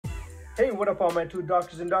Hey, what up all my tooth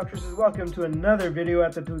doctors and doctresses? Welcome to another video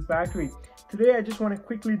at the Tooth Factory. Today I just want to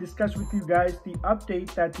quickly discuss with you guys the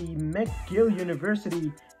update that the McGill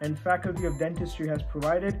University and Faculty of Dentistry has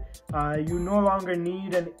provided. You no longer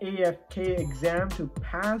need an AFK exam to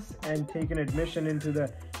pass and take an admission into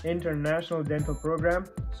the International Dental Program.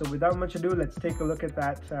 So without much ado, let's take a look at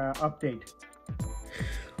that update.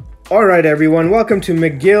 Alright everyone, welcome to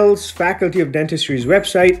McGill's Faculty of Dentistry's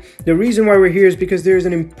website. The reason why we're here is because there's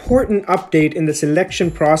an important update in the selection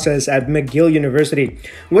process at McGill University.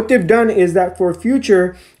 What they've done is that for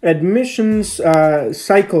future admissions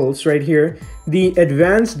cycles right here, the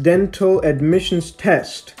Advanced Dental Admissions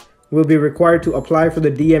Test will be required to apply for the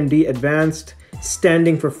DMD Advanced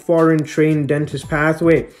Standing for Foreign Trained Dentist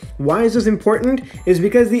pathway. Why is this important? Is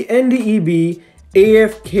because the NDEB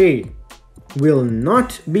AFK will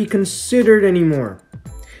not be considered anymore.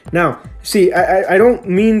 Now, see, I don't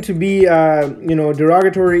mean to be,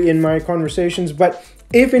 derogatory in my conversations, but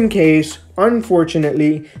if in case,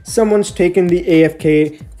 unfortunately, someone's taken the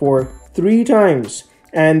AFK for 3 times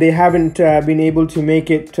and they haven't been able to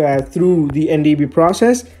make it through the NDEB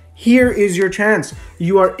process, here is your chance.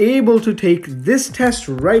 You are able to take this test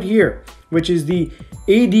right here, which is the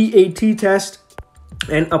ADAT test,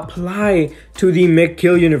 and apply to the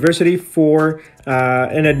McGill University for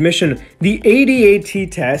an admission. The ADAT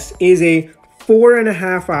test is a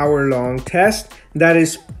 4.5-hour long test that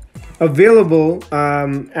is available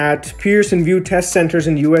at Pearson VUE test centers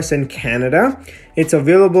in US and Canada. It's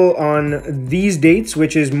available on these dates,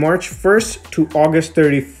 which is March 1st to August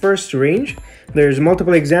 31st range. There's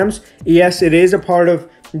multiple exams. Yes, it is a part of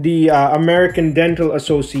the American Dental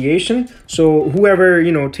Association. So whoever,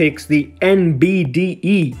 takes the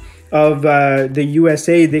NBDE of the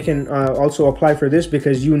USA, they can also apply for this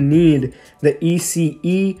because you need the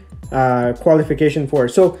ECE qualification for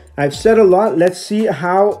it. So I've said a lot. Let's see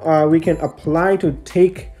how we can apply to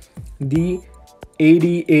take the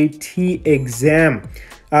ADAT exam.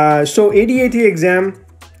 So ADAT exam,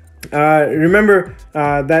 remember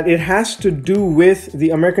that it has to do with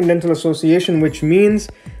the American Dental Association, which means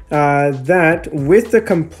that with the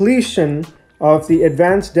completion of the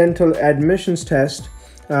Advanced Dental Admissions Test,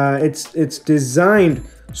 it's designed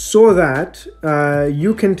so that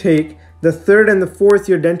you can take the 3rd and the 4th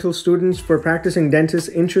year dental students for practicing dentists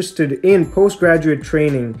interested in postgraduate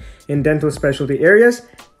training in dental specialty areas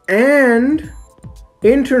and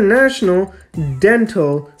international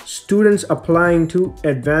dental students applying to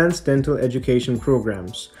advanced dental education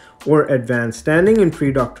programs or advanced standing and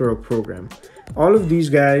pre-doctoral program. All of these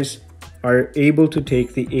guys are able to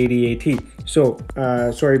take the ADAT. So,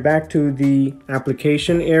 back to the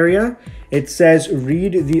application area. It says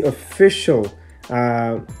read the official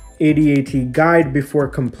ADAT guide before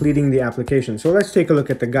completing the application. So let's take a look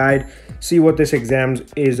at the guide, see what this exam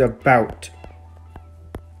is about.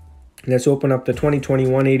 Let's open up the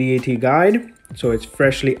 2021 ADAT guide. So it's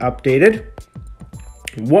freshly updated.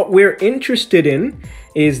 What we're interested in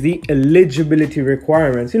is the eligibility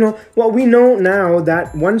requirements. What we know now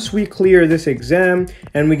that once we clear this exam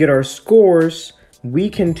and we get our scores, we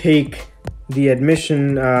can take the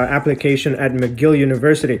admission application at McGill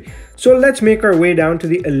University. So let's make our way down to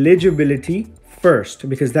the eligibility first,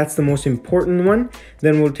 because that's the most important one.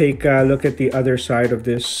 Then we'll take a look at the other side of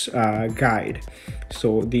this guide.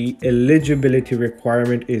 So the eligibility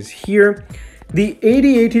requirement is here. The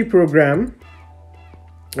ADAT program,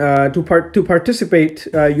 to participate,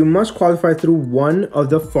 you must qualify through one of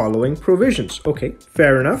the following provisions. Okay,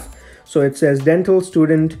 fair enough. So it says dental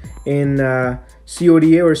student in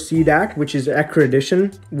CODA or CDAC, which is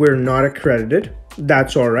accreditation. We're not accredited.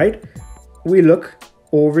 That's all right. We look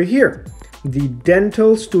over here. The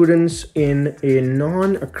dental students in a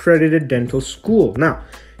non-accredited dental school. Now,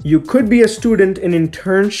 you could be a student in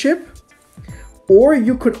internship, or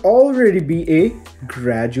you could already be a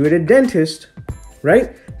graduated dentist,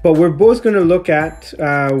 right? But we're both going to look at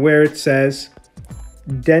where it says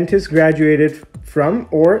dentist graduated from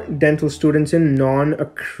or dental students in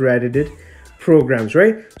non-accredited programs,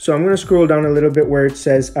 right? So I'm going to scroll down a little bit where it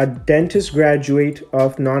says a dentist graduate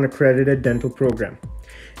of non-accredited dental program.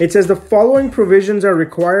 It says the following provisions are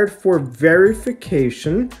required for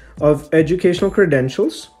verification of educational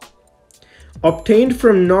credentials obtained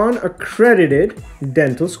from non-accredited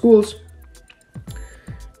dental schools.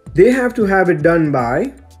 They have to have it done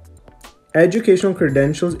by educational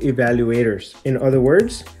credentials evaluators. In other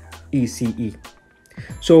words, ECE.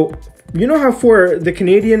 So you know how for the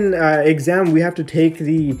Canadian exam, we have to take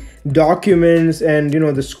the documents and,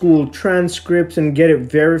 the school transcripts and get it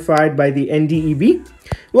verified by the NDEB?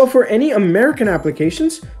 Well, for any American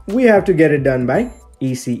applications, we have to get it done by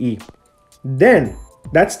ECE. Then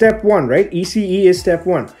That's step one, right? ECE is step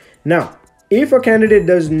one. Now, if a candidate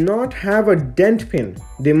does not have a dent pin,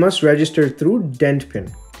 they must register through dent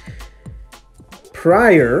pin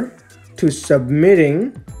prior to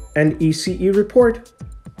submitting an ECE report.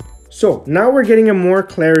 So now we're getting a more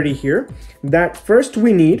clarity here that first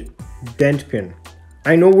we need dent pin.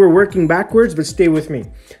 I know we're working backwards, but stay with me.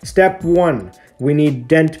 Step one, we need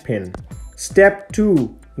dent pin. Step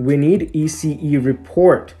two, we need ECE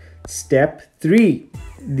report. Step three,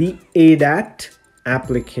 the ADAT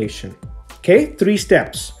application. Okay, 3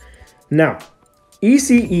 steps. Now,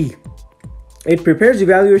 ECE, it prepares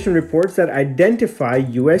evaluation reports that identify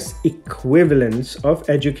US equivalents of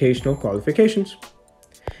educational qualifications.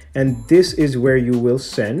 And this is where you will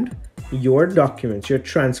send your documents, your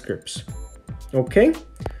transcripts. Okay?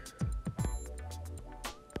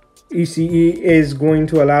 ECE is going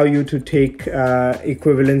to allow you to take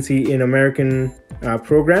equivalency in American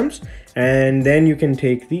programs, and then you can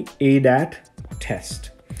take the ADAT test.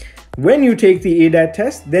 When you take the ADAT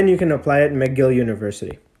test, then you can apply at McGill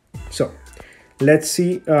University. So let's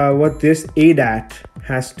see what this ADAT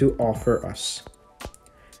has to offer us.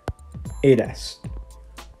 ADAT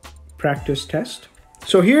practice test.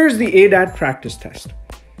 So here's the ADAT practice test.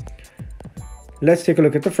 Let's take a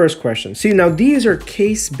look at the first question. See, now these are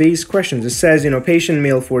case-based questions. It says, patient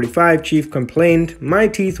male 45, chief complaint, my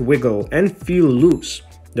teeth wiggle and feel loose.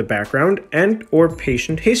 The background and or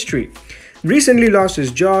patient history. Recently lost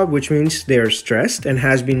his job, which means they are stressed and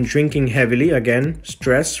has been drinking heavily, again,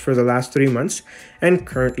 stress for the last 3 months, and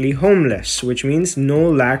currently homeless, which means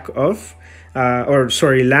lack of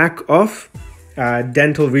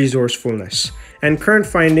dental resourcefulness. And current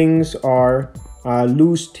findings are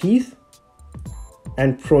loose teeth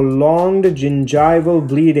and prolonged gingival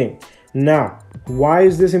bleeding. Now, why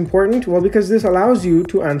is this important? Well, because this allows you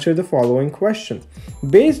to answer the following question.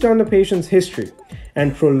 Based on the patient's history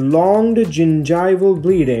and prolonged gingival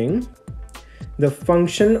bleeding, the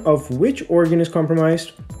function of which organ is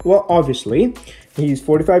compromised? Well, obviously, he's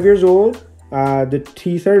 45 years old, the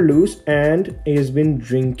teeth are loose, and he has been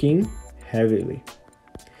drinking heavily.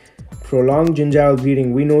 Prolonged gingival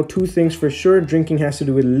bleeding. We know 2 things for sure. Drinking has to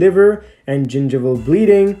do with liver, and gingival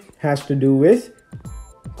bleeding has to do with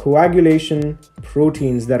coagulation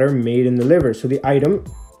proteins that are made in the liver. So the item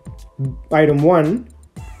 1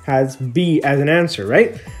 has B as an answer,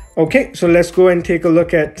 right? Okay, so let's go and take a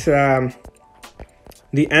look at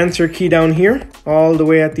the answer key down here, all the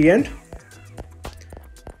way at the end.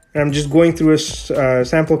 I'm just going through a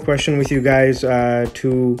sample question with you guys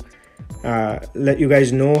to let you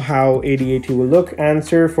guys know how ADAT will look.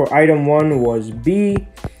 Answer for item 1 was B,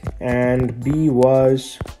 and B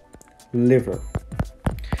was liver.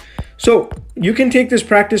 So you can take this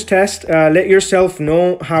practice test, let yourself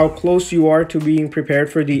know how close you are to being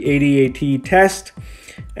prepared for the ADAT test,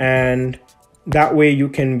 and that way you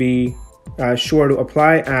can be sure to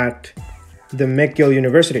apply at the McGill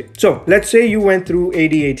University. So let's say you went through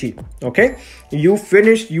ADAT, okay? You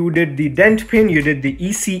finished, you did the dent pin, you did the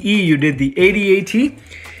ECE, you did the ADAT.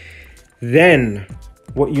 Then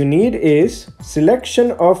what you need is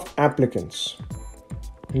selection of applicants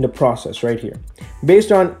in the process right here.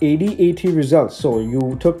 Based on ADAT results, so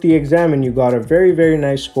you took the exam and you got a very, very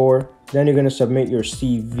nice score. Then you're gonna submit your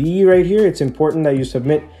CV right here. It's important that you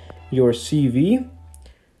submit your CV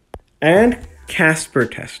and Casper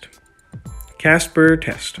test. Casper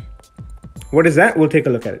test. What is that? We'll take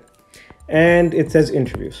a look at it. And it says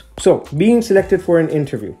interviews. So being selected for an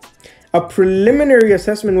interview. A preliminary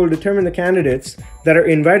assessment will determine the candidates that are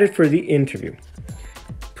invited for the interview.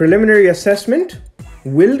 Preliminary assessment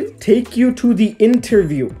will take you to the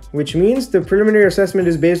interview, which means the preliminary assessment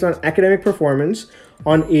is based on academic performance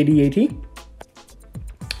on ADAT.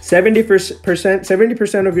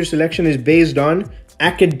 70% of your selection is based on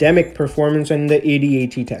academic performance on the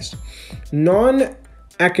ADAT test.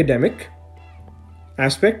 Non-academic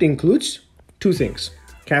aspect includes 2 things: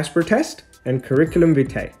 Casper test and curriculum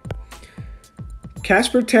vitae.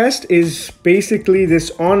 Casper test is basically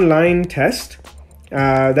this online test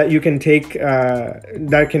that you can take,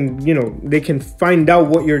 that can, they can find out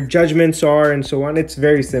what your judgments are and so on. It's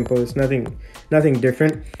very simple. It's nothing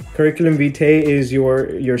different. Curriculum vitae is your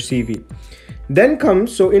CV. Then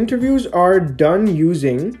comes, so interviews are done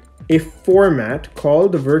using a format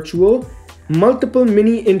called the virtual multiple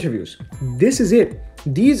mini interviews. This is it.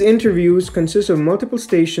 These interviews consist of multiple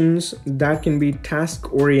stations that can be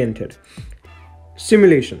task oriented,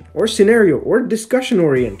 simulation or scenario or discussion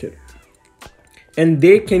oriented. And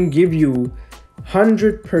they can give you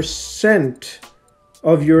 100%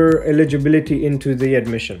 of your eligibility into the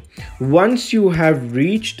admission. Once you have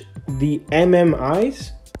reached the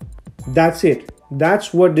MMIs, that's it.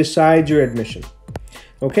 That's what decides your admission.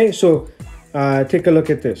 Okay, so take a look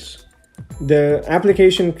at this. The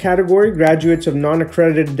application category, graduates of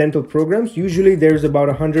non-accredited dental programs. Usually there's about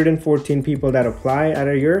 114 people that apply at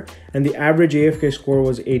a year, and the average AFK score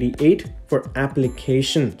was 88 for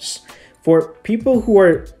applications. For people who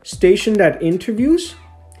are stationed at interviews,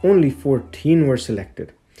 only 14 were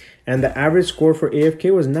selected. And the average score for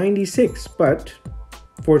AFK was 96, but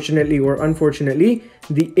fortunately or unfortunately,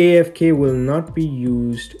 the AFK will not be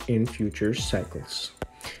used in future cycles.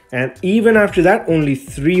 And even after that, only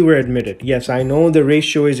 3 were admitted. Yes, I know the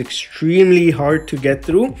ratio is extremely hard to get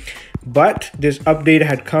through, but this update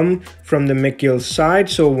had come from the McGill side,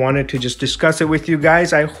 so wanted to just discuss it with you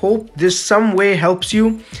guys. I hope this some way helps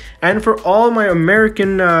you. And for all my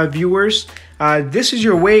American viewers, this is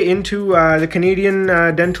your way into the Canadian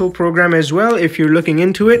dental program as well. If you're looking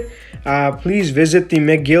into it, please visit the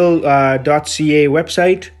McGill.ca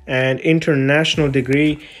website and international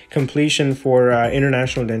degree completion for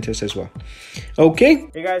international dentists as well. Okay.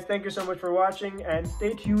 Hey guys, thank you so much for watching, and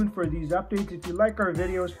stay tuned for these updates. If you like our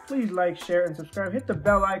videos, please like, share, and subscribe. Hit the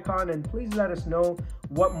bell icon, and please let us know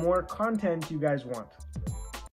what more content you guys want.